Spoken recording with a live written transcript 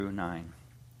through 9.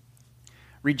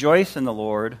 Rejoice in the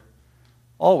Lord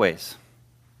always.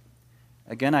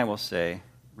 Again, I will say,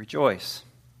 rejoice.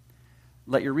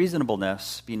 Let your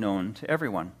reasonableness be known to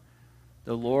everyone.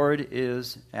 The Lord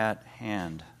is at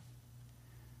hand.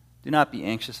 Do not be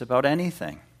anxious about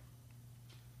anything,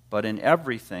 but in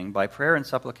everything, by prayer and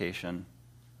supplication,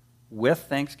 with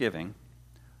thanksgiving,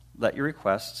 let your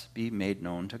requests be made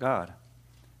known to God.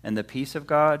 And the peace of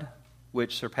God,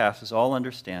 which surpasses all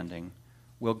understanding,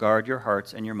 will guard your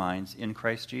hearts and your minds in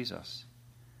Christ Jesus.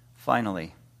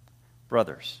 Finally,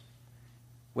 brothers,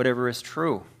 whatever is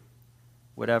true,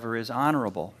 whatever is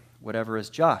honorable, whatever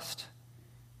is just,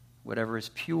 whatever is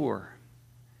pure,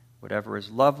 whatever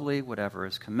is lovely, whatever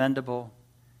is commendable,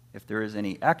 if there is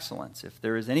any excellence, if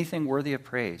there is anything worthy of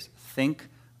praise, think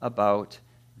about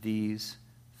these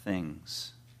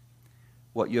things.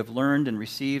 What you have learned and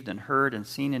received and heard and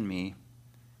seen in me,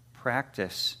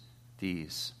 practice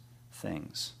these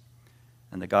things,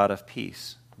 and the God of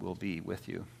peace will be with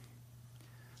you.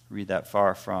 Read that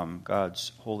far from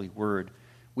God's holy word.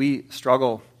 We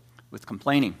struggle with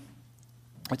complaining.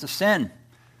 It's a sin.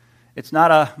 It's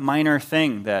not a minor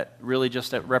thing that really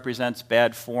just represents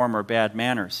bad form or bad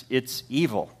manners. It's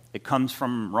evil. It comes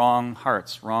from wrong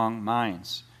hearts, wrong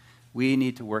minds. We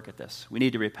need to work at this. We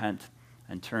need to repent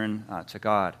and turn to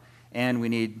God. And we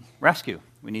need rescue.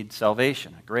 We need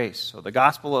salvation, grace. So the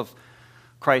gospel of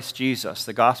Christ Jesus,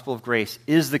 the gospel of grace,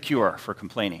 is the cure for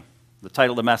complaining. The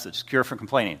title of the message, Cure for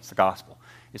Complaining. It's the gospel.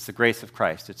 It's the grace of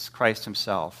Christ. It's Christ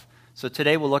himself. So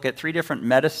today we'll look at 3 different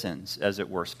medicines, as it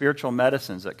were, spiritual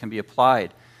medicines that can be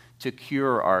applied to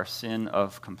cure our sin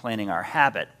of complaining, our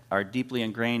habit, our deeply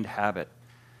ingrained habit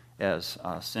as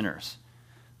sinners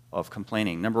of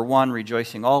complaining. Number 1,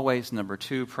 rejoicing always. Number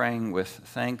 2, praying with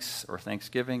thanks or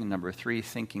thanksgiving. And number 3,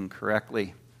 thinking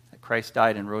correctly. That Christ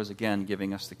died and rose again,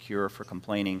 giving us the cure for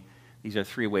complaining. These are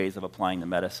 3 ways of applying the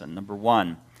medicine. Number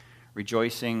 1,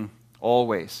 rejoicing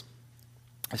always.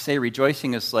 I say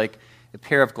rejoicing is like a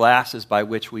pair of glasses by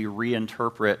which we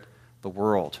reinterpret the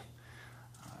world.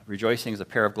 Rejoicing is a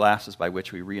pair of glasses by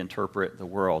which we reinterpret the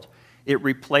world. It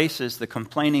replaces the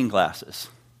complaining glasses.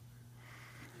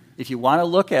 If you want to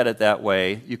look at it that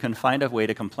way, you can find a way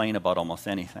to complain about almost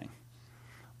anything.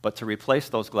 But to replace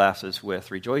those glasses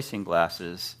with rejoicing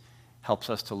glasses helps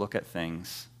us to look at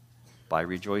things by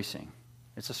rejoicing.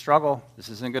 It's a struggle. This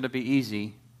isn't going to be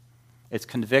easy. It's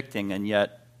convicting, and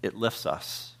yet it lifts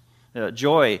us.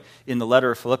 Joy in the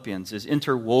letter of Philippians is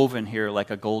interwoven here like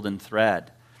a golden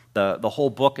thread. The whole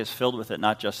book is filled with it,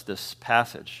 not just this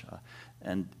passage.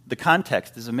 And the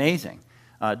context is amazing.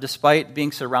 Despite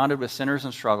being surrounded with sinners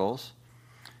and struggles,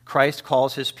 Christ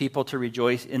calls his people to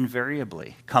rejoice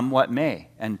invariably, come what may.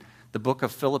 And the book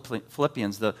of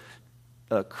Philippians, the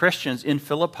Christians in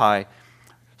Philippi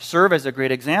serve as a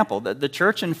great example. The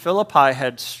church in Philippi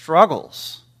had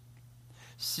struggles,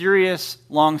 serious,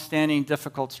 long-standing,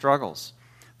 difficult struggles.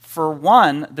 For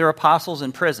one, their apostles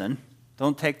in prison.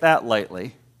 Don't take that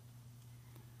lightly.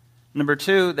 Number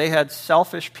 2, they had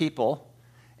selfish people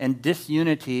and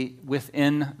disunity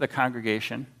within the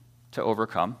congregation to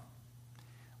overcome,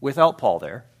 without Paul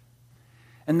there.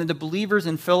 And then the believers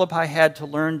in Philippi had to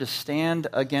learn to stand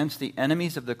against the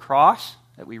enemies of the cross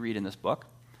that we read in this book,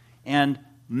 and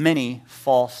many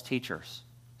false teachers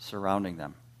surrounding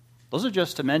them. Those are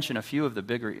just to mention a few of the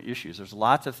bigger issues. There's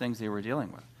lots of things they were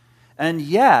dealing with. And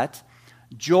yet,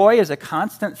 joy is a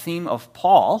constant theme of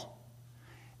Paul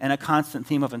and a constant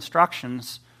theme of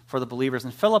instructions for the believers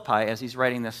in Philippi as he's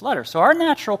writing this letter. So our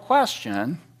natural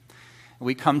question,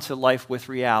 we come to life with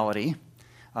reality.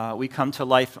 We come to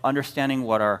life understanding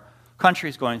what our country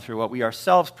is going through, what we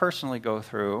ourselves personally go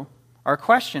through. Our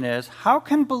question is, how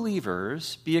can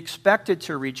believers be expected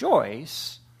to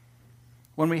rejoice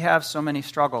when we have so many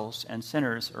struggles and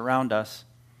sinners around us,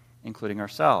 including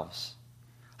ourselves?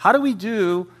 How do we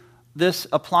do this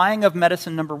applying of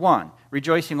medicine number 1,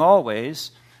 rejoicing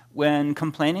always, when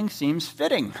complaining seems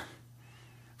fitting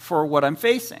for what I'm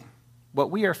facing,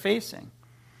 what we are facing?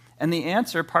 And the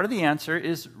answer, part of the answer,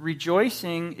 is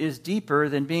rejoicing is deeper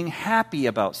than being happy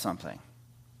about something.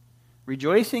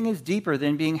 Rejoicing is deeper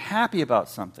than being happy about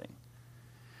something.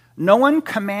 No one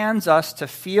commands us to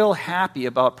feel happy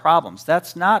about problems.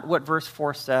 That's not what verse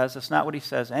 4 says. That's not what he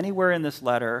says anywhere in this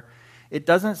letter. It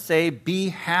doesn't say be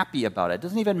happy about it. It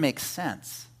doesn't even make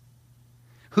sense.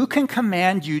 Who can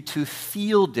command you to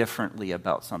feel differently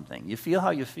about something? You feel how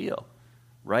you feel,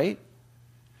 right?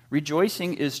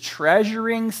 Rejoicing is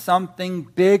treasuring something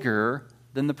bigger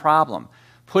than the problem,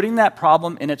 putting that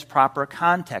problem in its proper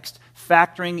context,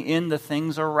 factoring in the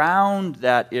things around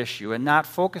that issue and not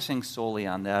focusing solely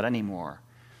on that anymore.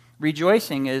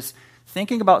 Rejoicing is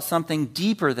thinking about something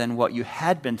deeper than what you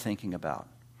had been thinking about.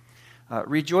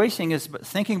 Rejoicing is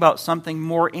thinking about something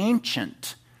more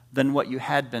ancient than what you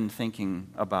had been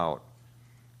thinking about.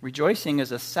 Rejoicing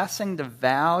is assessing the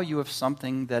value of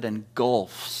something that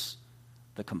engulfs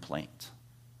the complaint.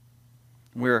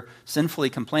 We're sinfully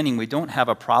complaining. We don't have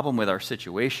a problem with our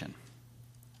situation.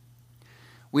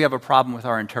 We have a problem with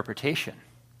our interpretation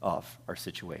of our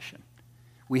situation.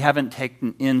 We haven't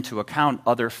taken into account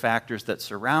other factors that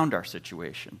surround our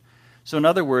situation. So in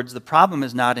other words, the problem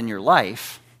is not in your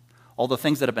life, all the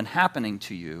things that have been happening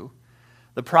to you.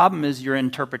 The problem is your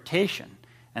interpretation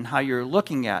and how you're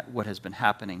looking at what has been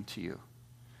happening to you.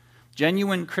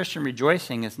 Genuine Christian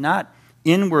rejoicing is not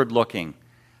inward looking.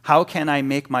 How can I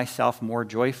make myself more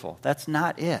joyful? That's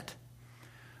not it.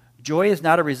 Joy is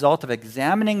not a result of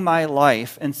examining my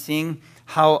life and seeing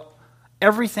how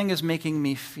everything is making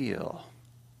me feel.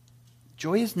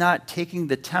 Joy is not taking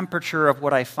the temperature of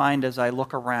what I find as I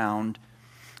look around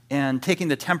and taking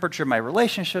the temperature of my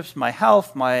relationships, my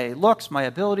health, my looks, my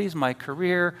abilities, my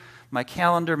career, my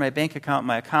calendar, my bank account,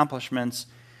 my accomplishments.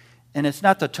 And it's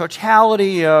not the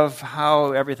totality of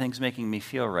how everything's making me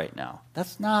feel right now.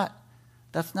 That's not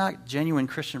genuine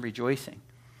Christian rejoicing.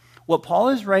 What Paul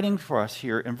is writing for us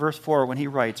here in verse 4 when he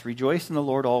writes, "Rejoice in the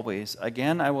Lord always.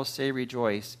 Again, I will say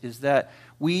rejoice," is that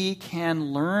we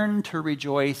can learn to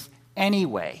rejoice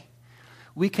anyway.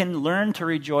 We can learn to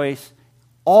rejoice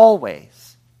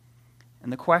always.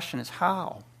 And the question is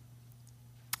how?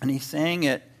 And he's saying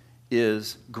it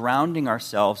is grounding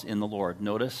ourselves in the Lord.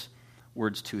 Notice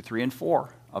words 2, 3, and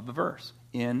 4 of the verse.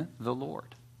 In the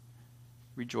Lord.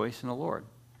 Rejoice in the Lord.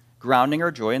 Grounding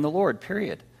our joy in the Lord,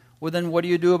 period. Well, then what do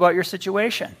you do about your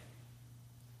situation?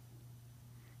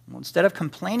 Well, instead of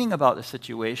complaining about the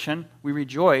situation, we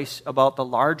rejoice about the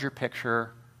larger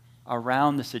picture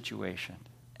around the situation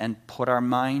and put our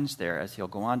minds there, as he'll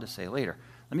go on to say later.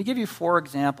 Let me give you 4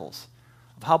 examples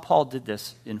of how Paul did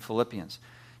this in Philippians.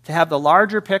 To have the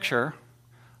larger picture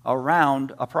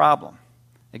around a problem.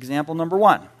 Example number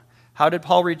 1. How did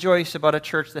Paul rejoice about a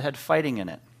church that had fighting in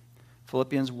it?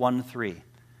 Philippians 1:3.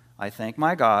 I thank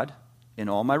my God in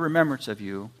all my remembrance of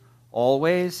you,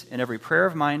 always in every prayer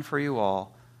of mine for you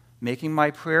all, making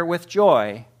my prayer with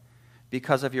joy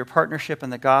because of your partnership in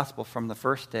the gospel from the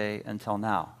first day until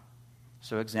now.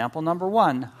 So example number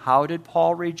 1, how did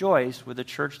Paul rejoice with a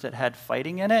church that had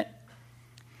fighting in it?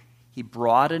 He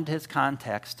broadened his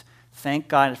context. Thank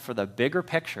God for the bigger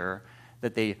picture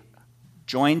that they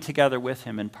joined together with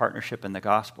him in partnership in the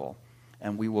gospel,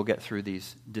 and we will get through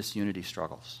these disunity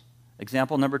struggles.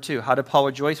 Example number 2, how did Paul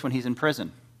rejoice when he's in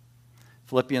prison?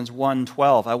 Philippians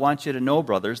 1:12, I want you to know,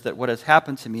 brothers, that what has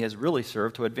happened to me has really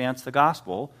served to advance the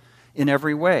gospel in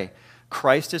every way.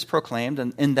 Christ is proclaimed,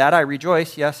 and in that I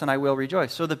rejoice, yes, and I will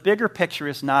rejoice. So the bigger picture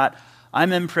is not,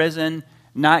 I'm in prison,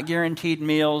 not guaranteed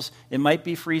meals, it might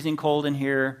be freezing cold in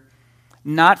here,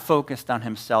 not focused on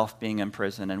himself being in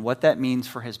prison and what that means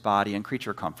for his body and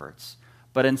creature comforts,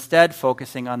 but instead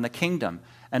focusing on the kingdom.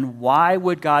 And why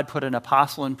would God put an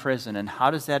apostle in prison, and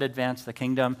how does that advance the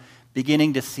kingdom?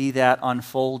 Beginning to see that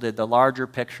unfolded, the larger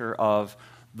picture of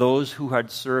those who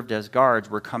had served as guards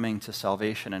were coming to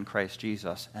salvation in Christ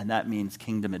Jesus, and that means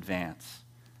kingdom advance.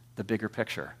 The bigger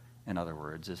picture, in other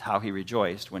words, is how he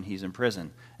rejoiced when he's in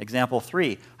prison. Example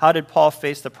 3, how did Paul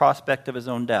face the prospect of his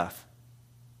own death?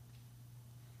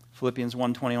 Philippians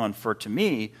 1:21, for to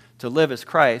me, to live is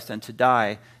Christ, and to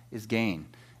die is gain.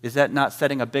 Is that not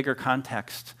setting a bigger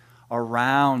context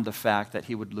around the fact that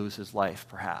he would lose his life,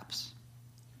 perhaps?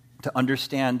 To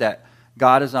understand that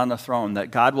God is on the throne,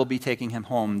 that God will be taking him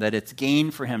home, that it's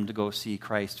gain for him to go see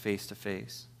Christ face to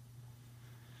face.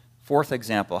 4th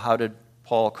example, how did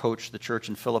Paul coach the church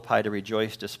in Philippi to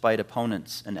rejoice despite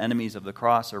opponents and enemies of the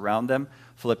cross around them?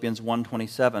 Philippians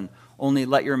 1:27, only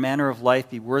let your manner of life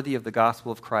be worthy of the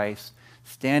gospel of Christ,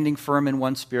 standing firm in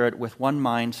one spirit, with one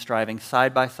mind, striving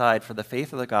side by side for the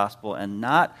faith of the gospel, and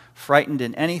not frightened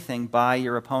in anything by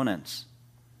your opponents.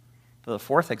 For the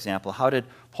 4th example, how did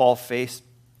Paul face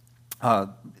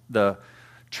the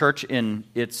church in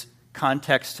its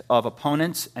context of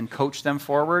opponents and coach them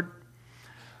forward?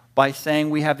 By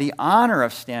saying we have the honor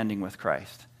of standing with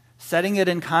Christ, setting it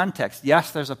in context.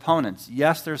 Yes, there's opponents.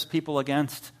 Yes, there's people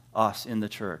against us in the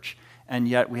church, and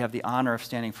yet we have the honor of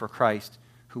standing for Christ,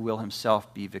 who will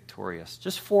himself be victorious.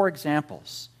 Just 4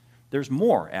 examples. There's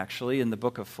more, actually, in the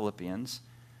book of Philippians.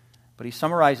 But he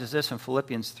summarizes this in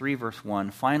Philippians 3, verse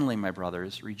 1. Finally, my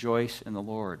brothers, rejoice in the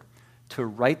Lord. To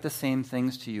write the same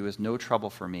things to you is no trouble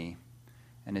for me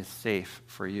and is safe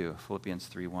for you. Philippians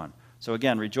 3:1. So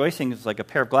again, rejoicing is like a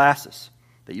pair of glasses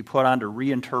that you put on to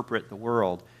reinterpret the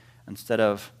world instead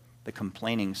of the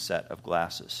complaining set of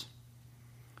glasses.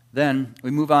 Then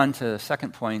we move on to the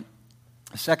second point,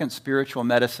 the second spiritual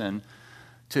medicine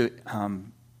to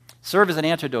serve as an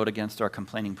antidote against our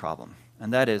complaining problem.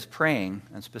 And that is praying,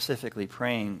 and specifically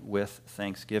praying with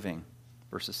thanksgiving,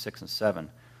 verses 6 and 7.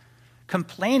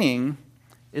 Complaining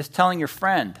is telling your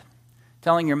friend,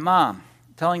 telling your mom,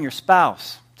 telling your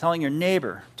spouse, telling your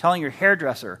neighbor, telling your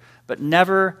hairdresser, but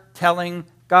never telling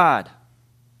God.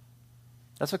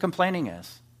 That's what complaining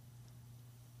is.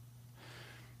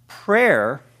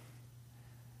 Prayer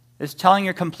is telling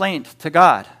your complaint to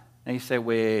God. And you say,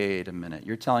 wait a minute,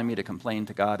 you're telling me to complain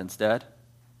to God instead?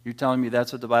 You're telling me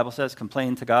that's what the Bible says,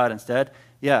 complain to God instead?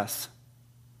 Yes.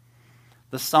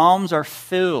 The Psalms are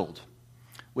filled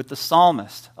with the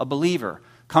psalmist, a believer,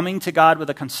 coming to God with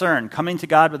a concern, coming to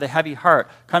God with a heavy heart,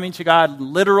 coming to God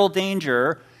in literal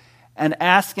danger, and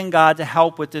asking God to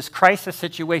help with this crisis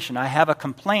situation. I have a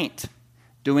complaint.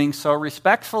 Doing so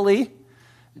respectfully,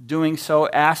 doing so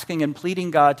asking and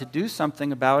pleading God to do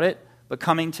something about it, but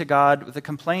coming to God with a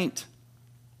complaint.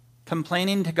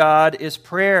 Complaining to God is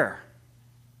prayer.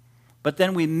 But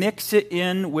then we mix it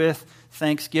in with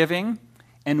thanksgiving,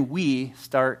 and we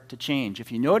start to change.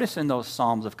 If you notice in those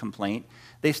psalms of complaint,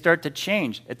 they start to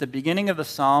change. At the beginning of the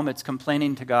psalm, it's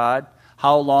complaining to God,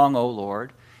 "How long, O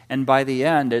Lord?" And by the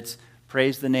end, it's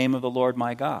 "Praise the name of the Lord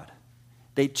my God."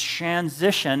 They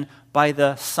transition by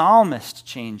the psalmist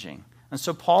changing. And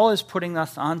so Paul is putting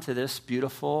us onto this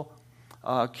beautiful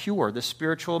cure, this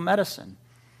spiritual medicine.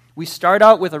 We start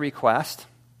out with a request,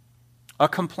 a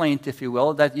complaint, if you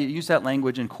will. That you use that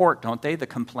language in court, don't they? The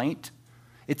complaint.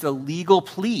 It's a legal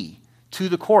plea to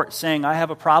the court saying, I have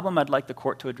a problem, I'd like the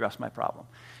court to address my problem.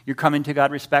 You're coming to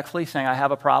God respectfully saying, I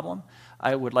have a problem,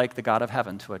 I would like the God of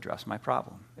heaven to address my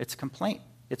problem. It's complaint.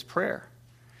 It's prayer.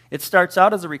 It starts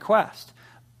out as a request,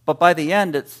 but by the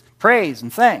end it's praise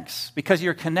and thanks because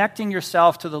you're connecting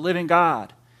yourself to the living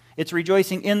God. It's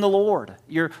rejoicing in the Lord.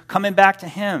 You're coming back to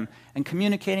Him and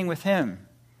communicating with Him.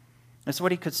 That's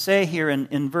what he could say here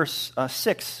in verse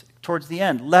 6 towards the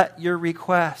end. Let your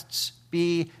requests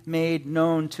be made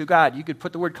known to God. You could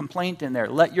put the word complaint in there.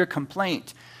 Let your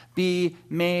complaint be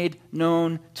made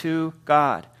known to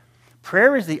God.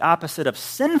 Prayer is the opposite of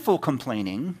sinful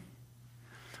complaining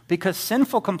because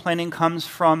sinful complaining comes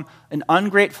from an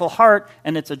ungrateful heart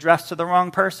and it's addressed to the wrong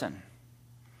person.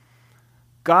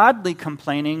 Godly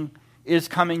complaining is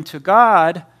coming to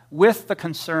God with the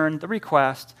concern, the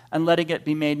request, and letting it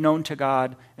be made known to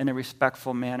God in a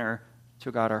respectful manner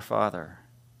to God our Father.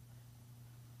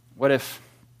 What if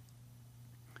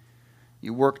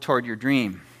you work toward your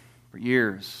dream for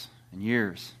years and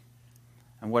years,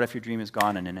 and what if your dream is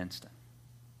gone in an instant?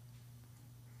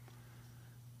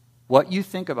 What you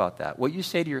think about that, what you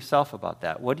say to yourself about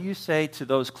that, what do you say to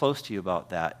those close to you about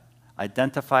that,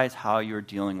 identifies how you're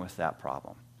dealing with that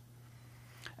problem.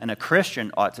 And a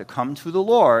Christian ought to come to the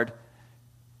Lord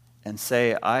and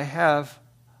say, I have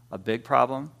a big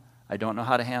problem. I don't know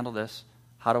how to handle this.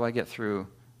 How do I get through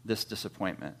this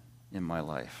disappointment in my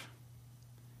life?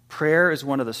 Prayer is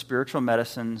one of the spiritual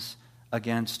medicines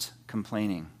against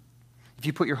complaining. If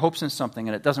you put your hopes in something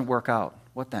and it doesn't work out,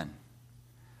 what then?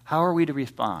 How are we to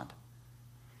respond?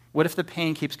 What if the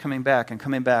pain keeps coming back and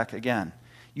coming back again?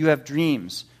 You have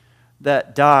dreams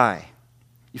that die.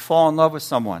 You fall in love with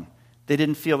someone. They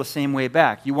didn't feel the same way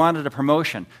back. You wanted a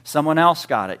promotion. Someone else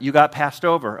got it. You got passed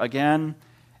over again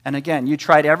and again. You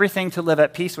tried everything to live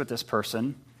at peace with this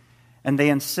person, and they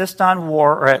insist on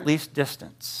war or at least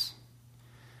distance,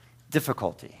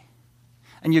 difficulty.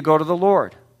 And you go to the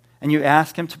Lord, and you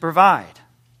ask Him to provide.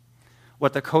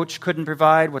 What the coach couldn't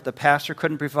provide, what the pastor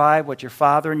couldn't provide, what your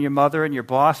father and your mother and your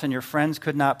boss and your friends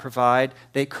could not provide,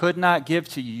 they could not give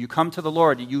to you. You come to the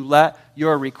Lord. You let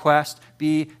your request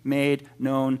be made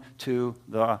known to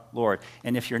the Lord.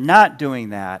 And if you're not doing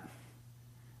that,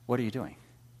 what are you doing?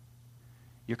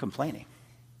 You're complaining.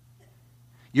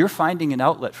 You're finding an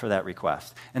outlet for that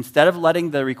request. Instead of letting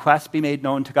the request be made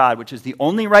known to God, which is the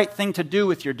only right thing to do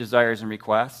with your desires and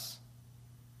requests,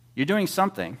 you're doing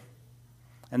something.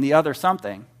 And the other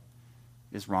something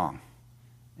is wrong,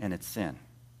 and it's sin.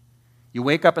 You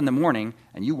wake up in the morning,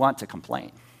 and you want to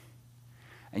complain.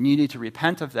 And you need to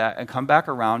repent of that and come back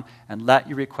around and let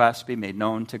your requests be made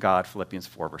known to God, Philippians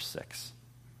 4, verse 6.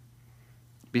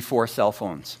 Before cell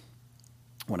phones,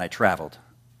 when I traveled,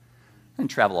 I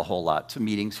didn't travel a whole lot to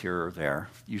meetings here or there,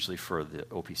 usually for the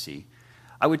OPC,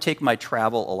 I would take my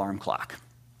travel alarm clock,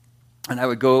 and I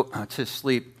would go to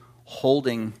sleep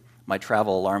holding my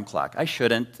travel alarm clock. I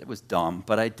shouldn't. It was dumb,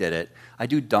 but I did it. I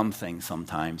do dumb things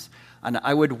sometimes. And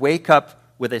I would wake up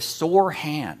with a sore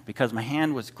hand because my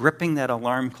hand was gripping that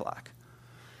alarm clock.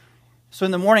 So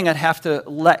in the morning, I'd have to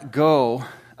let go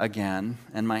again,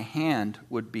 and my hand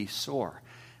would be sore.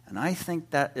 And I think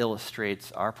that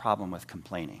illustrates our problem with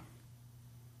complaining.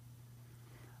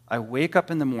 I wake up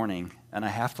in the morning and I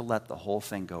have to let the whole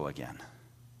thing go again.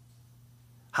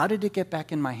 How did it get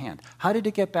back in my hand? How did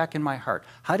it get back in my heart?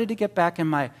 How did it get back in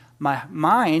my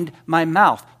mind, my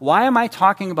mouth? Why am I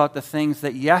talking about the things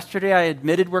that yesterday I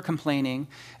admitted were complaining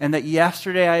and that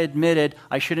yesterday I admitted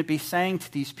I shouldn't be saying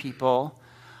to these people?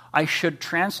 I should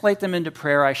translate them into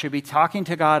prayer. I should be talking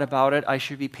to God about it. I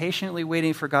should be patiently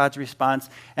waiting for God's response.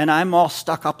 And I'm all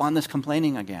stuck up on this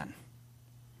complaining again.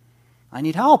 I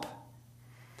need help.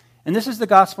 And this is the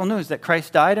gospel news, that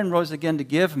Christ died and rose again to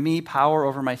give me power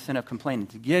over my sin of complaining,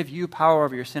 to give you power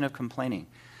over your sin of complaining.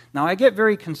 Now, I get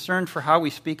very concerned for how we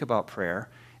speak about prayer,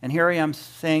 and here I am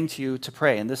saying to you to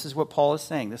pray, and this is what Paul is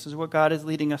saying. This is what God is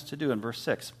leading us to do in verse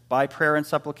 6. By prayer and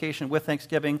supplication with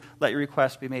thanksgiving, let your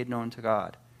requests be made known to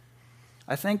God.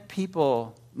 I think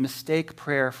people mistake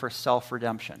prayer for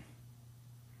self-redemption.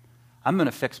 I'm going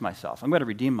to fix myself. I'm going to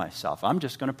redeem myself. I'm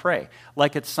just going to pray.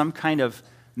 Like it's some kind of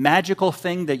magical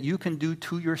thing that you can do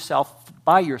to yourself,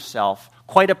 by yourself,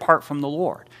 quite apart from the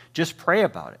Lord. Just pray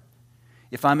about it.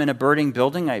 If I'm in a burning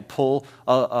building, I pull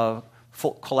a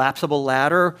collapsible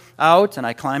ladder out and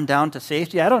I climb down to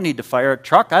safety. I don't need to fire a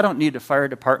truck. I don't need a fire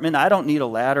department. I don't need a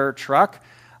ladder or truck.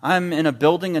 I'm in a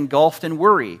building engulfed in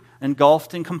worry,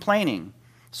 engulfed in complaining.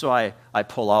 So I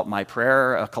pull out my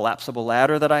prayer, a collapsible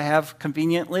ladder that I have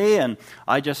conveniently, and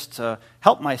I just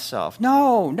help myself.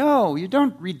 No, you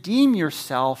don't redeem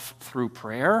yourself through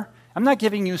prayer. I'm not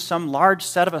giving you some large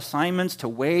set of assignments to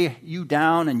weigh you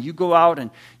down, and you go out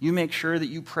and you make sure that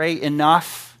you pray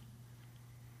enough.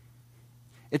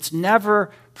 It's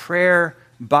never prayer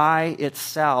by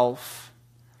itself,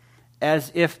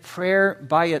 as if prayer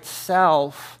by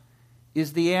itself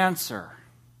is the answer.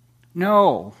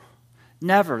 No.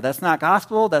 Never. That's not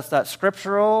gospel. That's not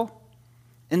scriptural.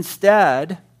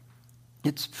 Instead,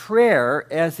 it's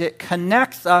prayer as it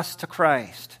connects us to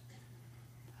Christ.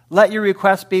 Let your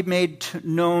requests be made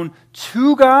known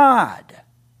to God.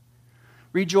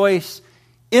 Rejoice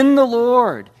in the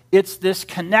Lord. It's this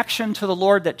connection to the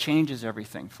Lord that changes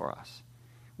everything for us.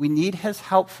 We need His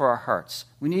help for our hearts.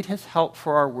 We need His help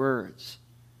for our words.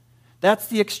 That's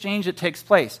the exchange that takes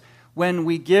place. When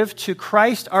we give to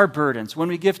Christ our burdens, when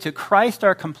we give to Christ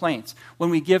our complaints, when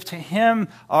we give to Him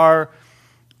our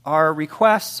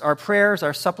requests, our prayers,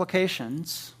 our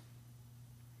supplications,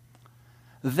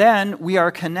 then we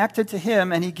are connected to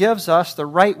Him and He gives us the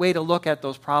right way to look at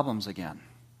those problems again.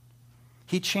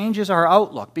 He changes our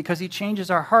outlook because He changes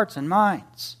our hearts and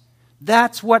minds.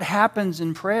 That's what happens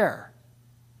in prayer.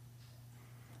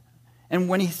 And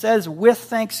when He says with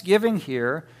thanksgiving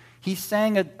here, He's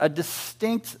saying a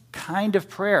distinct kind of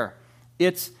prayer.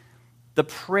 It's the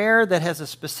prayer that has a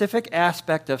specific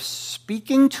aspect of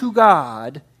speaking to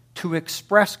God to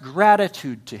express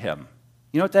gratitude to Him.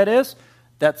 You know what that is?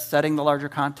 That's setting the larger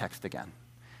context again.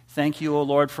 Thank you, O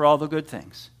Lord, for all the good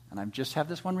things. And I just have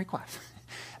this one request.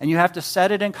 And you have to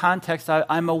set it in context.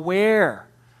 I'm aware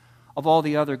of all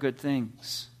the other good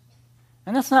things.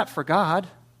 And that's not for God.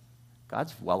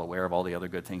 God's well aware of all the other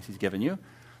good things He's given you.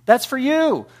 That's for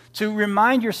you to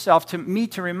remind yourself, to me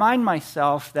to remind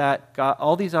myself that God,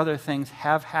 all these other things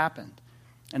have happened.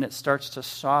 And it starts to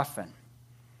soften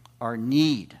our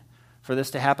need for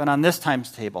this to happen on this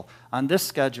times table, on this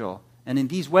schedule, and in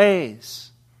these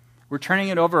ways. We're turning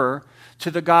it over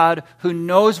to the God who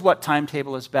knows what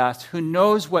timetable is best, who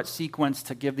knows what sequence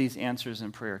to give these answers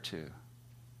in prayer to.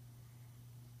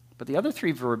 But the other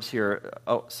three verbs here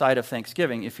outside of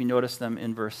thanksgiving, if you notice them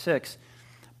in verse 6,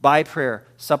 by prayer,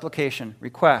 supplication,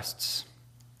 requests.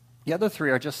 The other three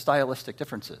are just stylistic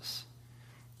differences.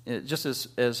 Just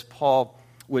as Paul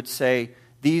would say,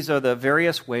 these are the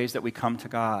various ways that we come to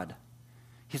God.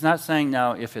 He's not saying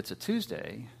now if it's a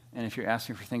Tuesday, and if you're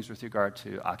asking for things with regard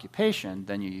to occupation,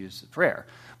 then you use the prayer.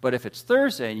 But if it's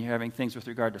Thursday and you're having things with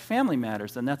regard to family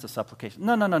matters, then that's a supplication.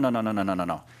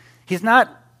 No. He's not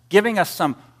giving us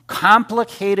some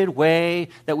complicated way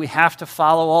that we have to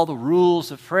follow all the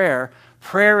rules of prayer.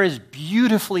 Prayer is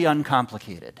beautifully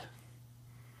uncomplicated.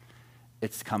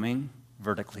 It's coming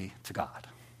vertically to God.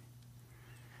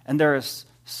 And there's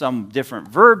some different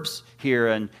verbs here,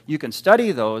 and you can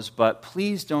study those, but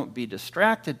please don't be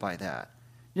distracted by that.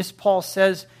 This Paul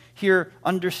says here,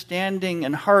 understanding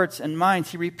and hearts and minds.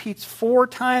 He repeats 4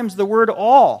 times the word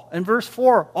all. In verse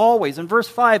 4, always. In verse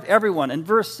 5, everyone. In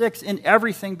verse 6, in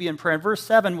everything be in prayer. In verse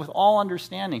 7, with all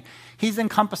understanding. He's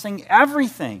encompassing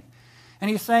everything. And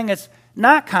he's saying it's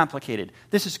not complicated.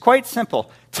 This is quite simple.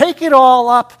 Take it all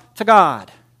up to God.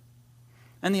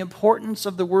 And the importance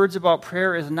of the words about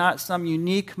prayer is not some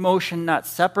unique motion, not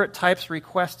separate types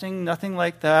requesting, nothing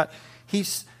like that.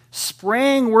 He's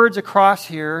spraying words across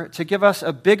here to give us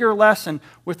a bigger lesson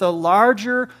with a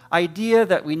larger idea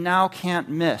that we now can't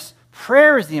miss.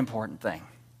 Prayer is the important thing.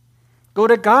 Go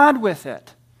to God with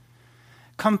it.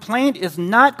 Complaint is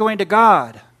not going to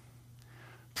God.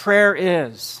 Prayer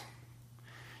is.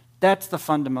 That's the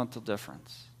fundamental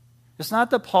difference. It's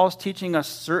not that Paul's teaching us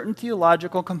certain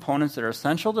theological components that are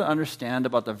essential to understand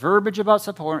about the verbiage about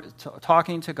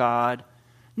talking to God.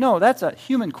 No, that's a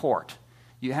human court.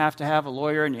 You have to have a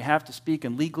lawyer and you have to speak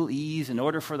in legalese in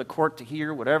order for the court to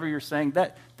hear whatever you're saying.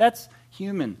 That's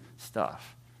human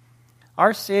stuff.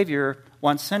 Our Savior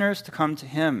wants sinners to come to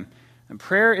him. And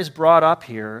prayer is brought up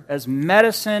here as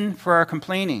medicine for our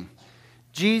complaining.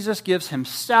 Jesus gives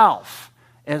himself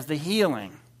as the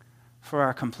healing for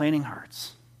our complaining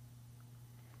hearts.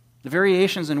 The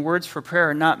variations in words for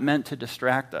prayer are not meant to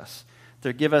distract us.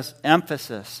 They give us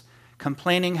emphasis.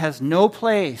 Complaining has no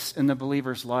place in the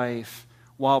believer's life,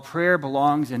 while prayer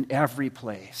belongs in every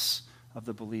place of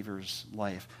the believer's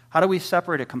life. How do we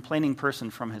separate a complaining person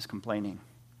from his complaining?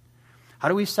 How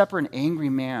do we separate an angry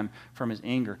man from his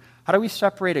anger? How do we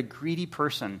separate a greedy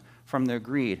person from their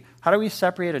greed? How do we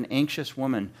separate an anxious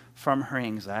woman from her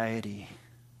anxiety?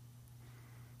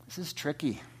 This is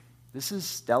tricky. This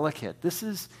is delicate. This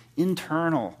is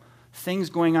internal. Things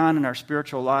going on in our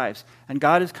spiritual lives. And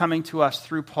God is coming to us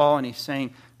through Paul, and he's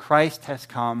saying, Christ has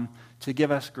come to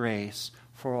give us grace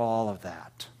for all of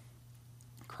that.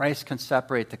 Christ can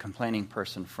separate the complaining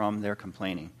person from their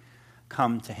complaining.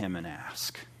 Come to him and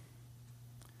ask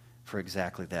for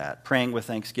exactly that. Praying with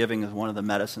thanksgiving is one of the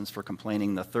medicines for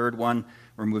complaining. The third one,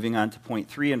 we're moving on to point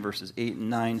 3 in verses 8 and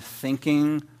 9,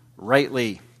 thinking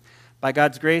rightly. By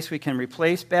God's grace, we can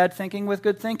replace bad thinking with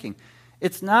good thinking.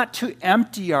 It's not to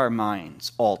empty our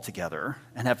minds altogether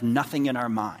and have nothing in our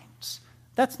minds.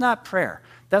 That's not prayer.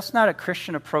 That's not a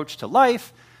Christian approach to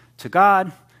life, to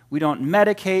God. We don't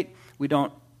medicate. We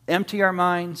don't empty our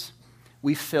minds.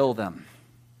 We fill them.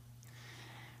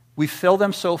 We fill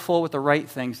them so full with the right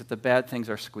things that the bad things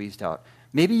are squeezed out.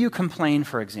 Maybe you complain,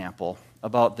 for example,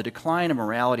 about the decline of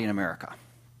morality in America.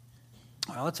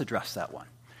 Well, let's address that one.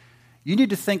 You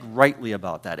need to think rightly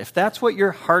about that. If that's what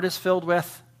your heart is filled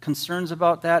with, concerns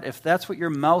about that, if that's what your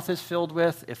mouth is filled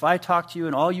with, if I talk to you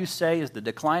and all you say is the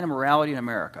decline of morality in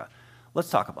America, let's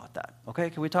talk about that. Okay,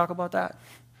 can we talk about that?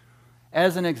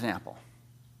 As an example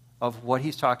of what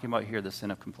he's talking about here, the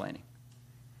sin of complaining.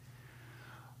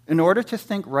 In order to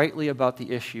think rightly about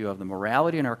the issue of the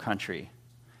morality in our country,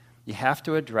 you have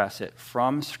to address it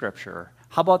from Scripture.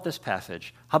 How about this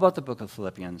passage? How about the book of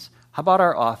Philippians? How about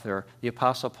our author, the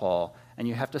Apostle Paul? And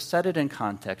you have to set it in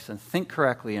context and think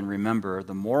correctly and remember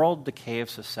the moral decay of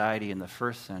society in the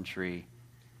first century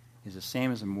is the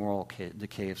same as the moral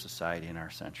decay of society in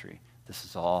our century. This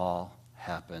has all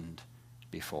happened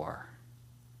before.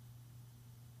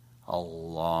 A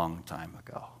long time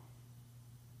ago.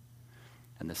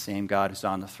 And the same God who's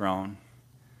on the throne,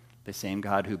 the same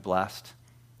God who blessed,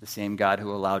 the same God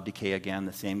who allowed decay again,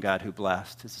 the same God who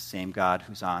blessed, is the same God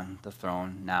who's on the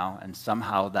throne now. And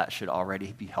somehow that should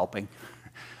already be helping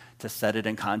to set it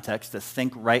in context, to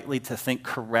think rightly, to think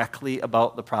correctly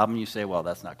about the problem. You say, well,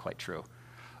 that's not quite true.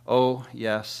 Oh,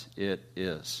 yes, it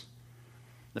is.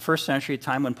 The first century,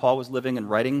 time when Paul was living and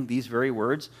writing these very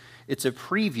words, it's a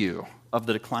preview of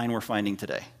the decline we're finding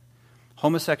today.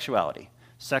 Homosexuality,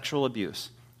 sexual abuse,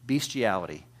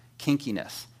 bestiality,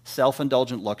 kinkiness,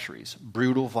 self-indulgent luxuries,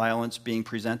 brutal violence being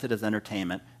presented as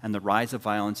entertainment, and the rise of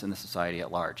violence in the society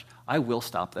at large. I will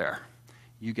stop there.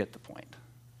 You get the point.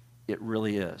 It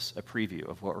really is a preview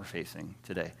of what we're facing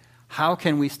today. How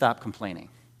can we stop complaining?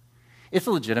 It's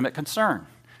a legitimate concern.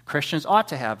 Christians ought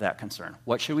to have that concern.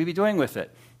 What should we be doing with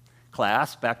it?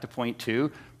 Class, back to point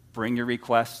 2, bring your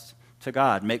requests to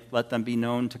God. Let them be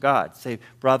known to God. Say,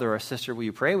 brother or sister, will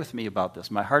you pray with me about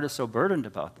this? My heart is so burdened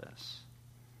about this.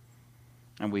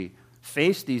 And we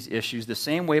face these issues the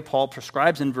same way Paul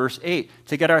prescribes in verse 8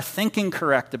 to get our thinking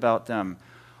correct about them.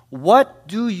 What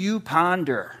do you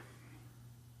ponder?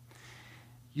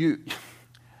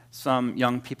 Some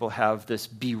young people have this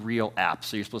Be Real app.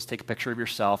 So you're supposed to take a picture of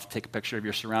yourself, take a picture of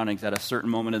your surroundings at a certain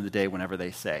moment of the day whenever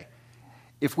they say.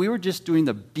 If we were just doing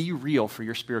the Be Real for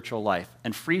your spiritual life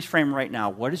and freeze frame right now,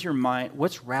 what is your mind?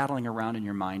 What's rattling around in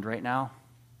your mind right now?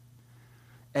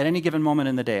 At any given moment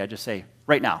in the day, I just say,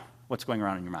 right now, what's going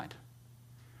around in your mind?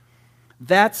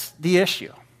 That's the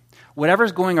issue.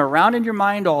 Whatever's going around in your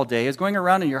mind all day is going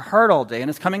around in your heart all day, and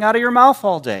it's coming out of your mouth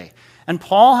all day. And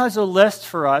Paul has a list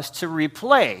for us to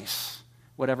replace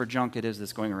whatever junk it is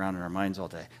that's going around in our minds all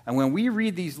day. And when we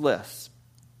read these lists,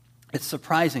 It's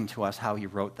surprising to us how he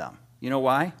wrote them. You know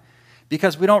why?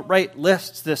 Because we don't write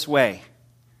lists this way.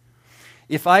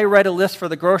 If I write a list for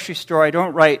the grocery store, I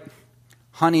don't write,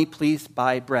 honey, please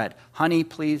buy bread. Honey,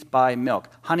 please buy milk.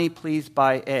 Honey, please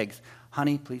buy eggs.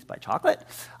 Honey, please buy chocolate.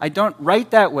 I don't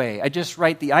write that way. I just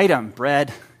write the item,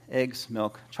 bread, eggs,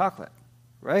 milk, chocolate,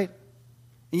 right?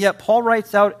 And yet Paul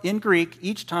writes out in Greek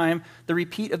each time the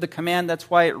repeat of the command. That's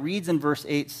why it reads in verse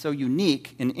 8 so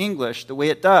unique in English the way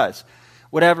it does.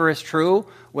 Whatever is true,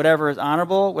 whatever is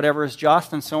honorable, whatever is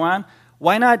just, and so on.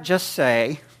 Why not just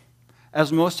say,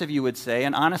 as most of you would say,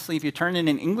 and honestly, if you turn in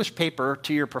an English paper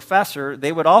to your professor,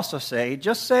 they would also say,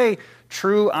 just say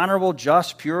true, honorable,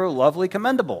 just, pure, lovely,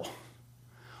 commendable.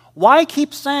 Why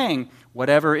keep saying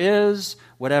whatever is,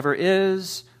 whatever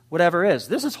is, whatever is?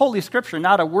 This is Holy Scripture.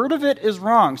 Not a word of it is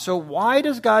wrong. So why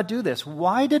does God do this?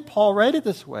 Why did Paul write it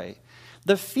this way?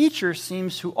 The feature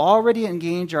seems to already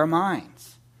engage our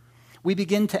minds. We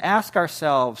begin to ask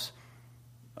ourselves,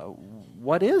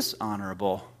 what is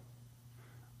honorable?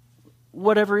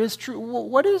 Whatever is true.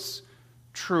 What is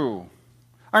true?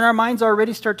 And our minds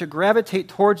already start to gravitate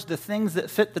towards the things that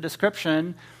fit the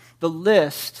description, the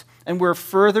list, and we're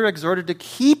further exhorted to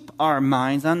keep our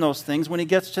minds on those things when he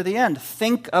gets to the end.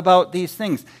 Think about these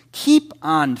things. Keep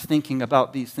on thinking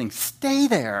about these things. Stay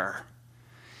there.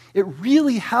 It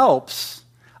really helps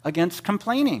against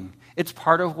complaining. It's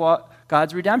part of what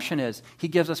God's redemption is. He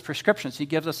gives us prescriptions. He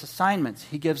gives us assignments.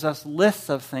 He gives us lists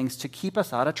of things to keep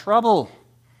us out of trouble.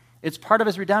 It's part of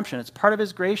his redemption. It's part of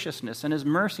his graciousness and his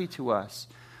mercy to us.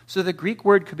 So the Greek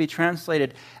word could be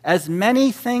translated as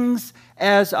many things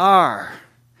as are.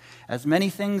 As many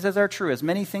things as are true, as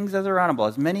many things as are honorable,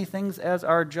 as many things as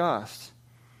are just.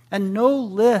 And no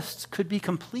list could be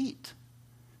complete.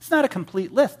 It's not a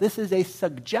complete list. This is a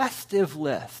suggestive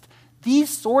list. These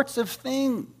sorts of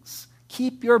things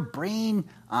keep your brain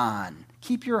on,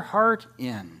 keep your heart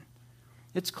in.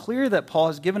 It's clear that Paul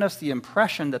has given us the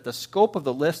impression that the scope of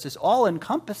the list is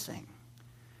all-encompassing,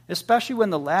 especially when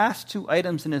the last two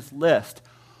items in his list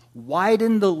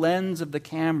widen the lens of the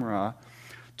camera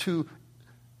to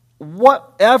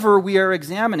whatever we are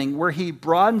examining, where he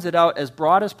broadens it out as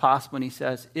broad as possible, and he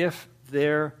says, if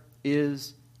there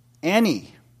is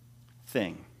anything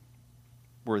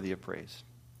worthy of praise.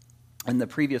 And the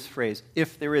previous phrase,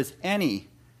 if there is any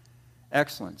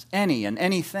excellence, any and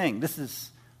anything, this is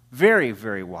very,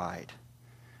 very wide.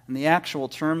 And the actual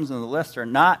terms in the list are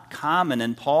not common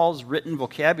in Paul's written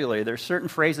vocabulary. There are certain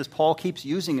phrases Paul keeps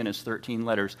using in his 13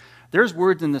 letters. There's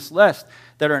words in this list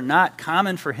that are not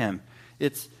common for him.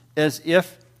 It's as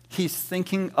if he's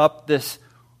thinking up this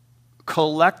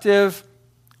collective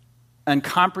and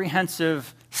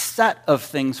comprehensive set of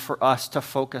things for us to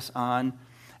focus on,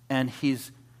 and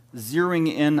he's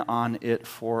zeroing in on it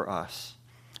for us.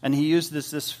 And he uses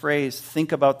this phrase,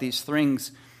 think about these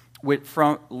things,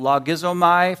 from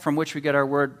logizomai, from which we get our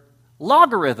word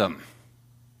logarithm.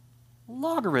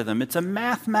 Logarithm, it's a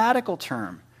mathematical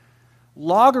term.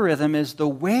 Logarithm is the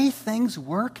way things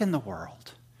work in the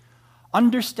world.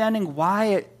 Understanding why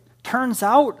it turns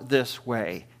out this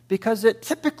way, because it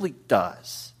typically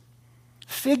does.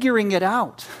 Figuring it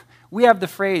out. We have the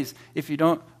phrase, if you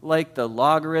don't like the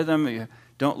logarithm, or you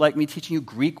don't like me teaching you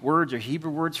Greek words or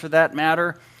Hebrew words for that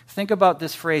matter, think about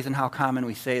this phrase and how common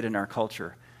we say it in our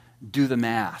culture. Do the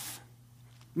math.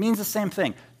 It means the same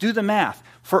thing. Do the math.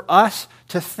 For us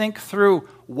to think through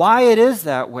why it is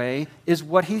that way is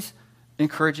what he's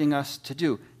encouraging us to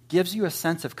do. Gives you a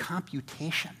sense of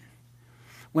computation.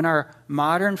 When our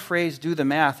modern phrase, do the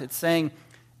math, it's saying,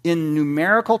 in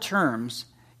numerical terms,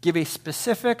 give a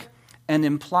specific and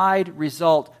implied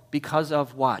result because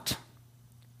of what?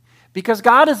 Because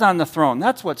God is on the throne.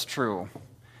 That's what's true.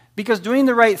 Because doing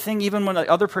the right thing, even when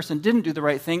the other person didn't do the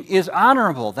right thing, is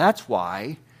honorable. That's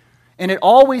why. And it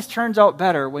always turns out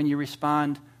better when you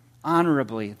respond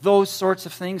honorably. Those sorts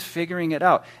of things, figuring it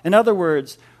out. In other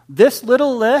words, this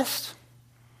little list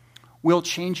will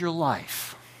change your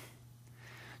life.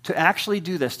 To actually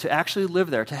do this, to actually live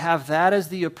there, to have that as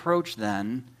the approach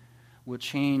then, will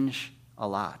change a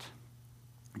lot.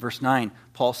 Verse 9,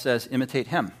 Paul says, imitate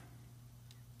him.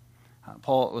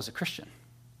 Paul was a Christian,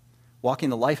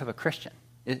 walking the life of a Christian.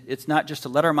 It's not just to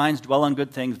let our minds dwell on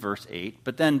good things, verse 8,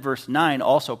 but then verse 9,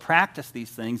 also practice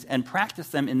these things and practice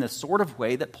them in the sort of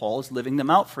way that Paul is living them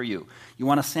out for you. You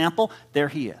want a sample? There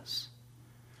he is.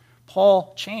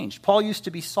 Paul changed. Paul used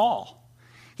to be Saul.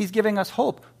 He's giving us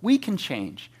hope. We can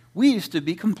change. We used to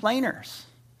be complainers.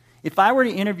 If I were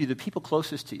to interview the people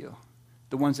closest to you,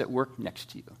 the ones that work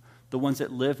next to you, the ones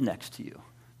that live next to you,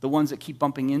 the ones that keep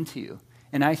bumping into you,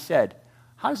 and I said,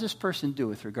 how does this person do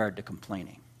with regard to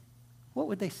complaining? What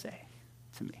would they say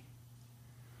to me?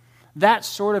 That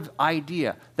sort of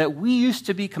idea that we used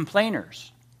to be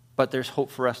complainers, but there's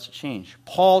hope for us to change.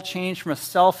 Paul changed from a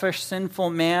selfish, sinful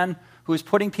man who was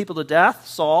putting people to death,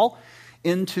 Saul,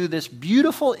 into this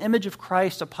beautiful image of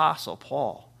Christ apostle,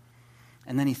 Paul.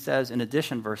 And then he says, in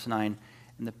addition, verse 9,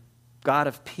 and the God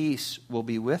of peace will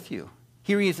be with you.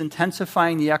 Here he is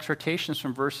intensifying the exhortations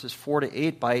from verses 4 to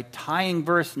 8 by tying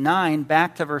verse 9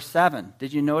 back to verse 7.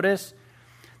 Did you notice?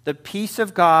 The peace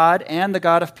of God and the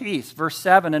God of peace, verse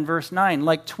 7 and verse 9,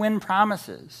 like twin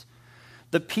promises.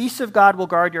 The peace of God will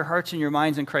guard your hearts and your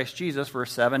minds in Christ Jesus,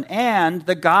 verse 7, and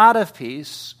the God of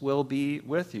peace will be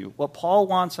with you. What Paul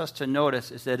wants us to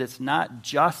notice is that it's not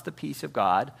just the peace of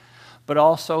God, but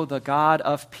also the God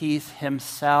of peace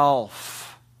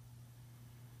himself,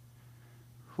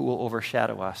 who will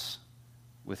overshadow us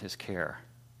with his care.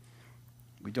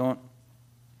 We don't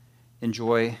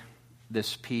enjoy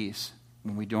this peace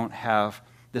when we don't have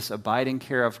this abiding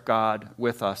care of God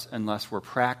with us unless we're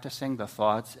practicing the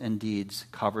thoughts and deeds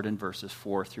covered in verses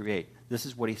 4 through 8. This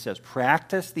is what he says.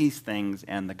 Practice these things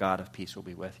and the God of peace will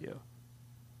be with you.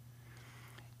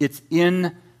 It's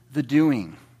in the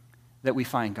doing that we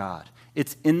find God.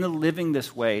 It's in the living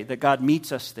this way that God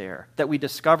meets us there, that we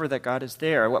discover that God is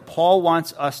there. What Paul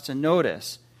wants us to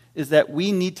notice is that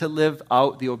we need to live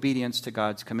out the obedience to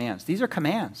God's commands. These are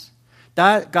commands.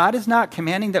 God is not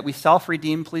commanding that we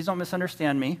self-redeem. Please don't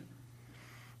misunderstand me.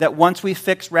 That once we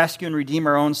fix, rescue, and redeem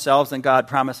our own selves, then God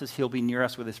promises he'll be near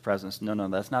us with his presence. No,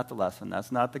 that's not the lesson.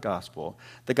 That's not the gospel.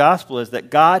 The gospel is that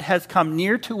God has come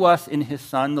near to us in his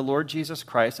Son, the Lord Jesus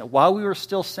Christ. And while we were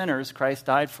still sinners, Christ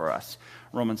died for us.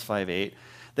 Romans 5:8.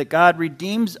 That God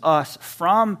redeems us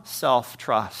from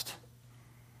self-trust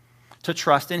to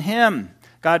trust in him.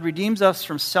 God redeems us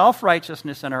from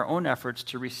self-righteousness and our own efforts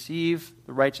to receive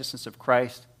the righteousness of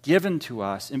Christ given to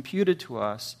us, imputed to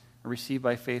us, and received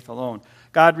by faith alone.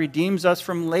 God redeems us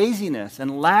from laziness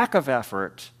and lack of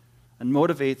effort and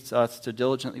motivates us to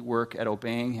diligently work at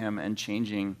obeying him and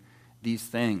changing these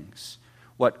things.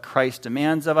 What Christ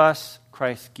demands of us,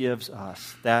 Christ gives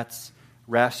us. That's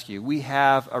rescue. We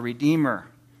have a Redeemer.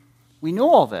 We know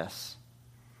all this.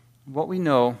 What we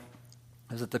know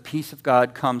is that the peace of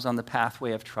God comes on the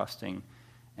pathway of trusting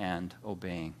and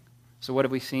obeying. So what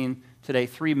have we seen today?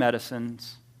 Three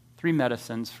medicines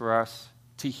for us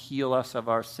to heal us of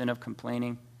our sin of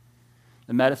complaining.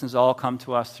 The medicines all come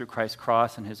to us through Christ's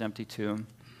cross and his empty tomb.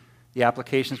 The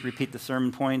applications repeat the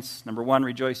sermon points. Number 1,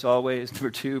 rejoice always.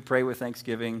 Number 2, pray with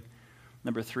thanksgiving.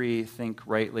 Number 3, think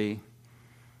rightly.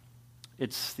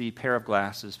 It's the pair of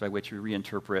glasses by which we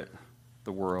reinterpret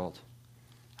the world.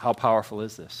 How powerful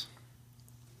is this?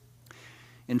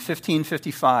 In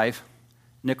 1555,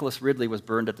 Nicholas Ridley was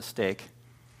burned at the stake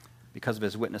because of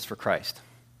his witness for Christ.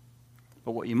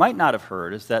 But what you might not have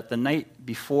heard is that the night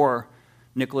before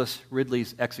Nicholas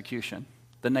Ridley's execution,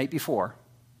 the night before,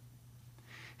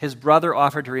 his brother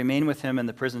offered to remain with him in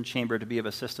the prison chamber to be of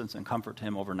assistance and comfort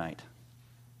him overnight.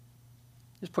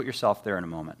 Just put yourself there in a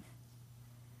moment.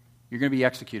 You're going to be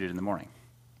executed in the morning.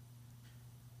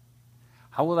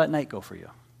 How will that night go for you?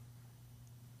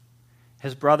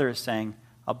 His brother is saying,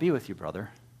 I'll be with you, brother.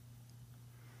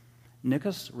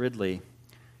 Nicholas Ridley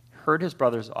heard his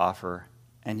brother's offer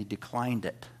and he declined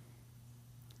it.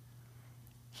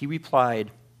 He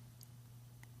replied,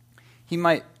 he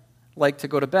might like to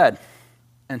go to bed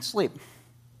and sleep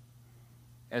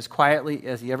as quietly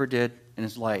as he ever did in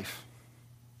his life.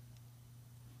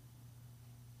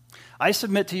 I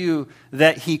submit to you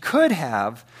that he could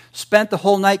have spent the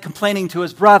whole night complaining to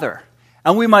his brother,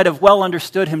 and we might have well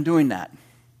understood him doing that.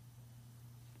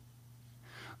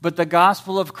 But the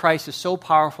gospel of Christ is so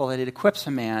powerful that it equips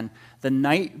a man the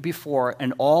night before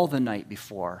and all the night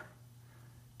before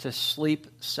to sleep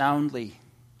soundly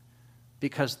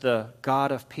because the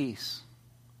God of peace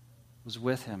was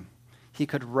with him. He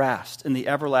could rest in the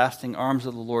everlasting arms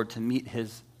of the Lord to meet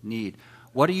his need.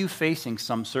 What are you facing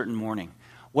some certain morning?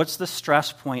 What's the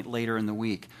stress point later in the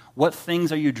week? What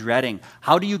things are you dreading?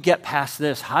 How do you get past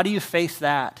this? How do you face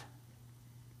that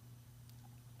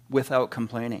without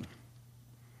complaining?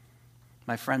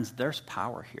 My friends, there's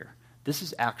power here. This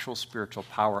is actual spiritual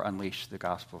power unleashed through the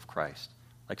gospel of Christ.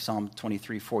 Like Psalm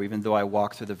 23:4, even though I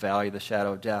walk through the valley of the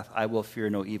shadow of death, I will fear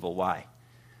no evil. Why?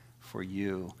 For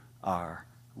you are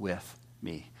with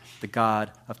me. The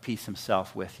God of peace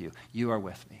himself with you. You are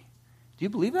with me. Do you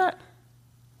believe that?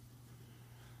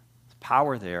 There's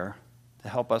power there to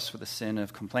help us with the sin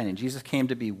of complaining. Jesus came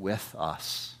to be with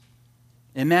us.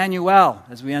 Emmanuel,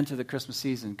 as we enter the Christmas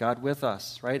season, God with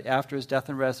us, right? After his death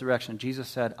and resurrection, Jesus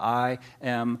said, I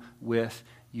am with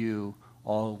you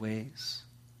always,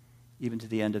 even to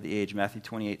the end of the age, Matthew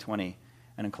 28:20.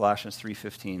 And in Colossians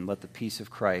 3:15, let the peace of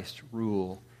Christ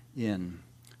rule in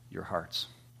your hearts.